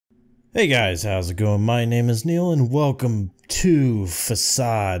Hey guys, how's it going? My name is Neil and welcome to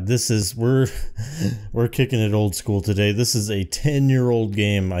Facade. We're kicking it old school today. This is a 10-year-old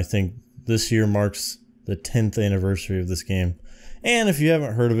game. I think this year marks the 10th anniversary of this game. And if you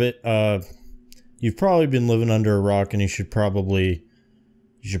haven't heard of it, you've probably been living under a rock and you should probably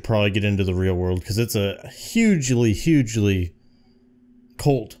get into the real world because it's a hugely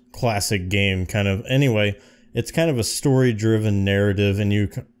cult classic game kind of. Anyway, it's kind of a story-driven narrative, and you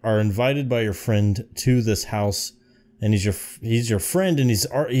are invited by your friend to this house, and he's your friend, and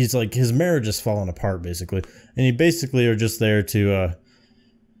he's like, his marriage is falling apart basically, and you basically are just there to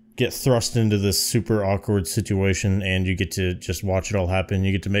get thrust into this super awkward situation, and you get to just watch it all happen.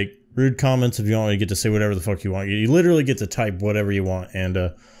 You get to make rude comments if you want. You get to say whatever the fuck you want. You literally get to type whatever you want,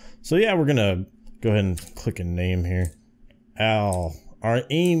 and so yeah, we're gonna go ahead and click a name here. Al.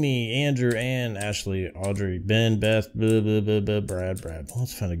 Amy, Andrew, Ann, Ashley, Audrey, Ben, Beth, Brad.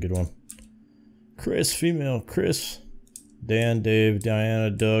 Let's find a good one. Chris, female, Chris, Dan, Dave,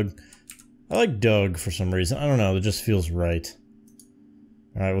 Diana, Doug. I like Doug for some reason. I don't know. It just feels right.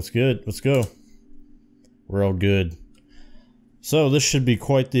 Alright, what's good? Let's go. We're all good. So, this should be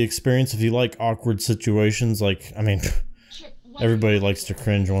quite the experience if you like awkward situations. Like, I mean, everybody likes to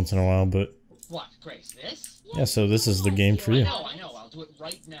cringe once in a while, but... What, Grace, this? Yeah, so this is the game for you. I know. I'll do it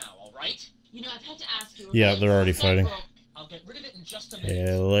right now, alright? You know, I've had to ask you... Yeah, they're already fighting. I'll get rid of it in just a minute.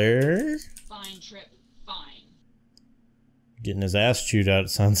 Hello? Fine, Trip. Fine. Getting his ass chewed out, it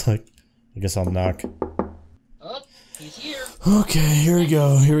sounds like. I guess I'll knock. Oh, he's here. Okay, here we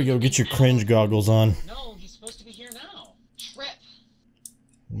go. Here we go. Get your cringe goggles on. No, he's supposed to be here now. Trip.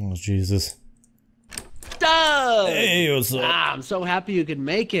 Oh, Jesus. Doug! Hey, what's up? I'm so happy you could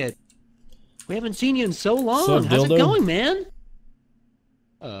make it. We haven't seen you in so long. What's up, How's dildo? it going, man?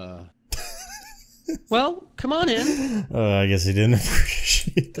 Well, come on in. I guess he didn't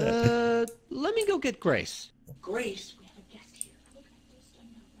appreciate that. Let me go get Grace. Grace, we have a guest here.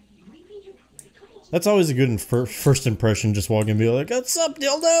 That's always a good first impression, just walking and be like, what's up,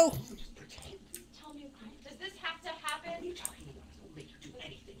 dildo? Tell me, does this have to happen?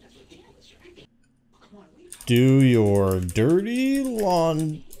 Do your dirty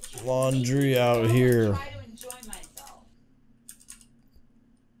laundry out here. Try to enjoy myself.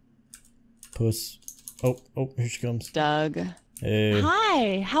 Puss. Oh, here she comes. Doug. Hey.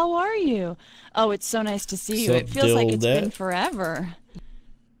 Hi, how are you? Oh, it's so nice to see you. Sup, It feels like it's Dildette? been forever.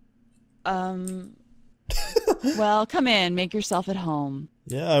 Well, come in, make yourself at home.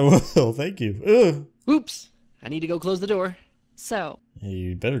 Yeah, I will. Thank you. Oops. I need to go close the door. So, Hey,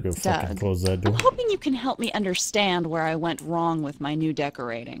 you better go fucking Doug, close that door. I'm hoping you can help me understand where I went wrong with my new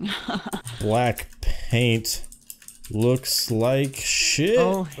decorating. Black paint looks like shit.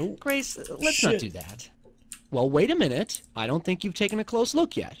 Oh, Grace, let's not shit. do that. Well, wait a minute. I don't think you've taken a close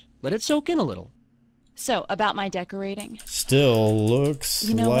look yet. Let it soak in a little. So, about my decorating. Still looks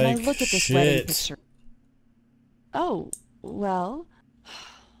You know, like when I look at this wedding shit. picture... Oh, well...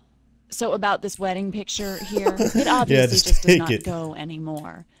 So about this wedding picture here, it obviously just just does take not it. go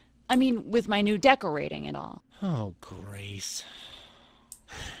anymore. I mean, with my new decorating and all. Oh, Grace.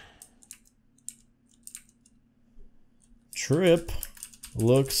 Trip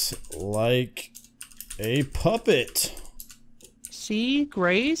looks like a puppet. See,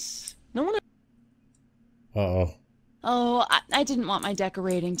 Grace? No one... Uh-oh. Oh, I didn't want my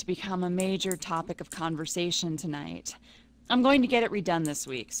decorating to become a major topic of conversation tonight. I'm going to get it redone this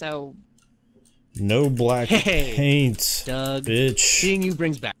week, so... No black Hey, paint, Doug, bitch. seeing you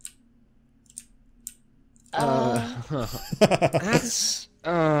brings back... That's...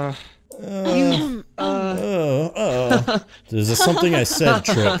 Is this something I said,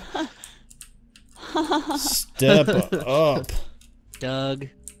 Trip? Step up. Doug,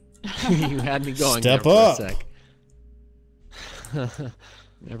 you had me going Step there up. for a sec.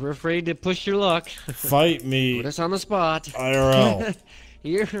 Never afraid to push your luck. Fight me, Put us on the spot. IRL.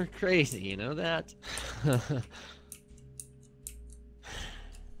 You're crazy, you know that?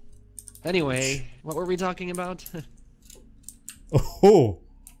 Anyway, what were we talking about? Oh.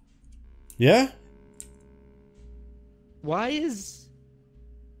 Yeah? Why is...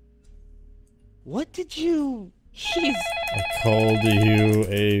 What did you... He's... I called you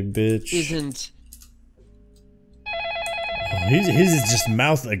a bitch. Isn't... Oh, his is just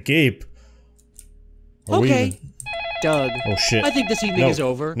mouth agape. Are we Okay, even- Doug. Oh shit. I think this evening No. is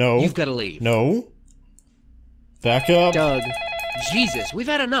over. No. You've got to leave. No. Back up. Doug. Jesus, we've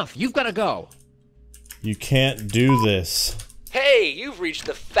had enough. You've got to go. You can't do this. Hey, you've reached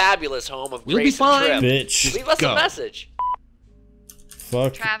the fabulous home of We'll be Grace fine. and Trip. Bitch. Leave us Go. a message.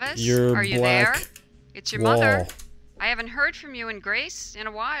 Fuck Travis, your are you black there? It's your wall. mother. I haven't heard from you and Grace in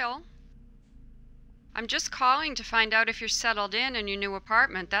a while. I'm just calling to find out if you're settled in your new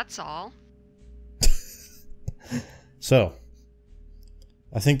apartment, that's all. So,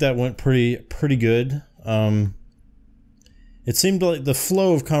 I think that went pretty good. It seemed like the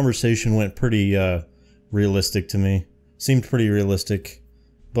flow of conversation went pretty realistic to me. Seemed pretty realistic,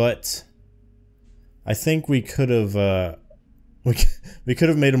 but I think we could have we could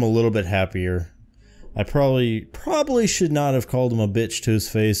have made him a little bit happier. I probably should not have called him a bitch to his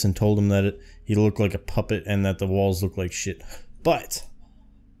face and told him that he looked like a puppet and that the walls looked like shit. But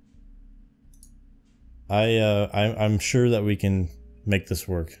I'm sure that we can make this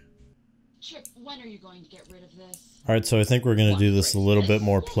work. Chip, when are you going to get rid of this? Alright, so I think we're going to do this a little bit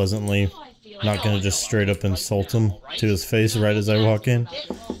more pleasantly. Not going to just straight up insult him to his face right as I walk in.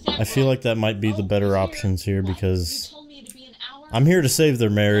 I feel like that might be the better options here because I'm here to save their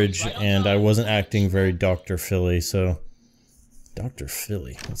marriage and I wasn't acting very Dr. Philly, so... Dr.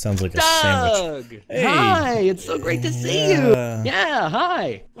 Philly? That sounds like a Doug! sandwich. Hey! Hi! It's so great to see you! Yeah,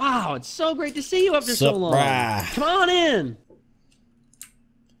 hi! Wow, it's so great to see you after so long! Come on in!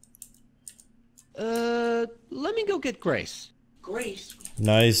 Let me go get Grace. Grace?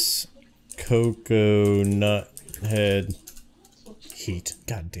 Nice cocoa nut head heat.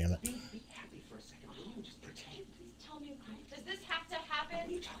 God damn it. Tell me, does this have to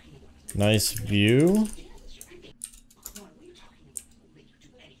happen? Nice view.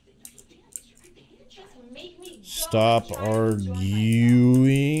 Stop arguing.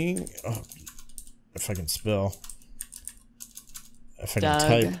 Oh, if I can spell. If I can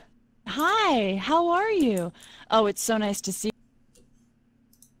type. Hi, how are you? Oh, it's so nice to see you.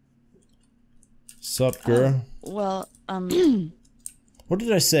 Sup, girl? Well, What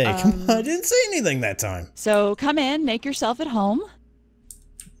did I say? Come on, I didn't say anything that time. so come in, make yourself at home.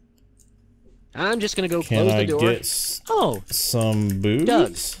 I'm just gonna go Can close I the door. get some booze?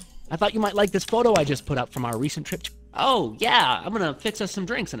 Doug, I thought you might like this photo I just put up from our recent trip. Oh, yeah, I'm gonna fix us some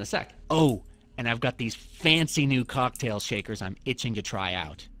drinks in a sec. Oh, and I've got these fancy new cocktail shakers I'm itching to try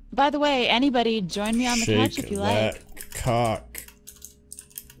out. By the way, anybody join me on the couch Shake if you that like. cock.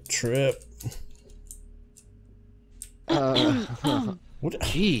 Trip. What?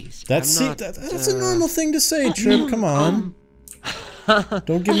 Jeez. That's I'm not, that's a normal thing to say, Trip. Come on.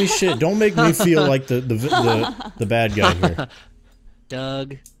 Don't give me shit. Don't make me feel like the bad guy here.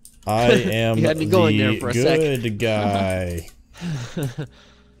 Doug. I am You had me going there for a sec. good guy.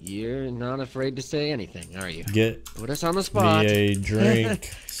 You're not afraid to say anything, are you? Get Put us on the spot. me a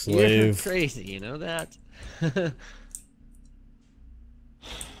drink, You're slave. crazy, you know that?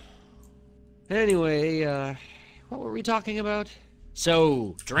 Anyway, what were we talking about?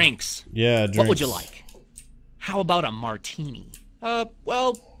 So, drinks. Yeah, drinks. What would you like? How about a martini?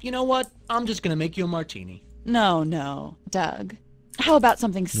 Well, you know what? I'm just gonna make you a martini. No, Doug. How about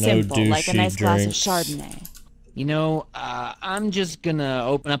something simple, like a douchey nice glass of drinks. Chardonnay? You know, I'm just gonna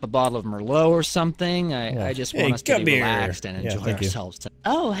open up a bottle of Merlot or something. I just Hey, want us to come be here. relaxed and Yeah, enjoy thank you. ourselves.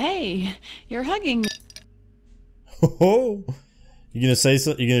 Oh, hey, you're hugging me. Oh, you gonna say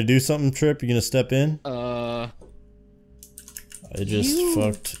something? You gonna do something, Trip? You gonna step in? I just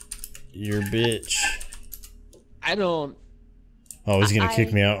fucked your bitch. I don't... Oh, he's gonna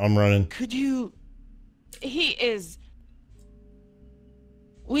kick me out. I'm running. Could you... He is...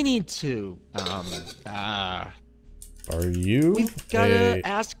 We need to, Are you we've gotta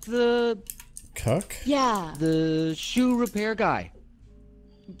ask the cuck? Yeah. the shoe repair guy.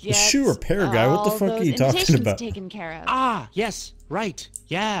 Get shoe repair guy? What the all fuck are those you talking invitations about? taken care of. Ah, yes, right,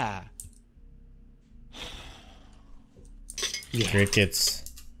 yeah.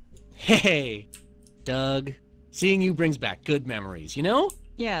 Crickets. Hey, Doug, seeing you brings back good memories, you know?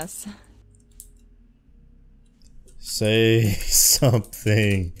 Yes. Say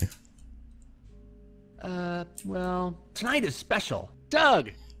something. Well, tonight is special. Doug!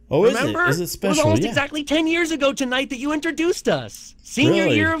 Oh, remember? Is it It was special? almost Yeah. exactly 10 years ago tonight that you introduced us. Senior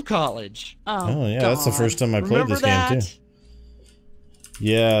Really? year of college. Oh, yeah, that's the first time I played Remember this game, that? too.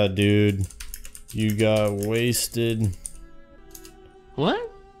 Yeah, dude. You got wasted.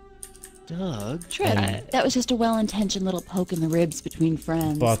 What? Doug? Trip. That was just a well-intentioned little poke in the ribs between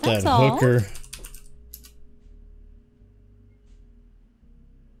friends. Bought That's that all. hooker.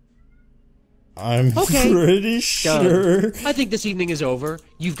 I'm Okay. pretty Doug, sure I think this evening is over.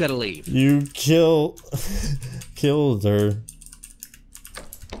 You've got to leave. you killed her.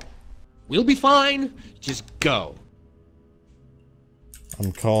 We'll be fine. Just go.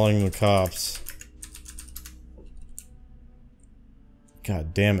 I'm calling the cops.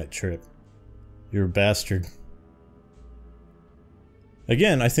 God damn it, Trip. You're a bastard.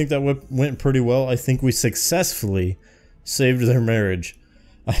 Again, I think that went pretty well. I think we successfully saved their marriage.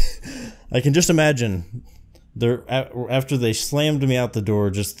 I can just imagine after they slammed me out the door,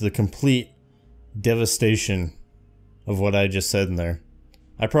 just the complete devastation of what I just said in there.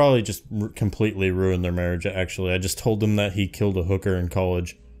 I probably just completely ruined their marriage, actually. I just told them that he killed a hooker in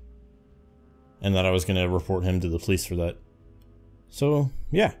college. And that I was going to report him to the police for that. So,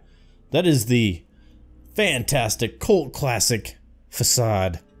 yeah. That is the fantastic cult classic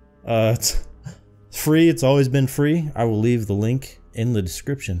Facade. It's free. It's always been free. I will leave the link in the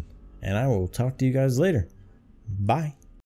description. And I will talk to you guys later. Bye.